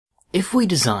If we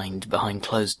designed behind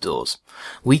closed doors,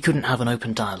 we couldn't have an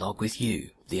open dialogue with you,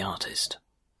 the artist.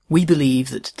 We believe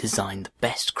that to design the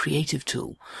best creative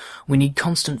tool, we need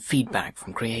constant feedback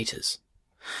from creators.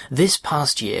 This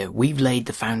past year, we've laid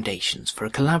the foundations for a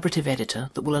collaborative editor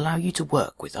that will allow you to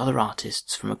work with other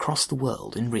artists from across the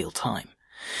world in real time.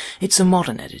 It's a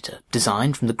modern editor,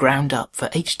 designed from the ground up for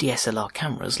HDSLR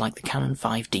cameras like the Canon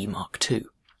 5D Mark II.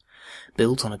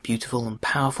 Built on a beautiful and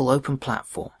powerful open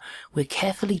platform, we're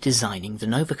carefully designing the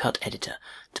Novacut editor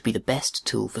to be the best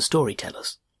tool for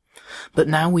storytellers. But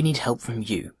now we need help from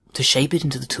you to shape it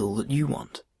into the tool that you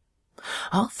want.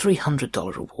 Our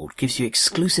 $300 reward gives you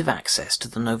exclusive access to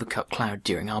the Novacut Cloud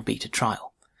during our beta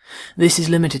trial. This is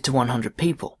limited to 100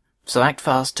 people, so act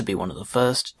fast to be one of the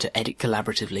first to edit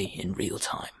collaboratively in real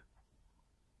time.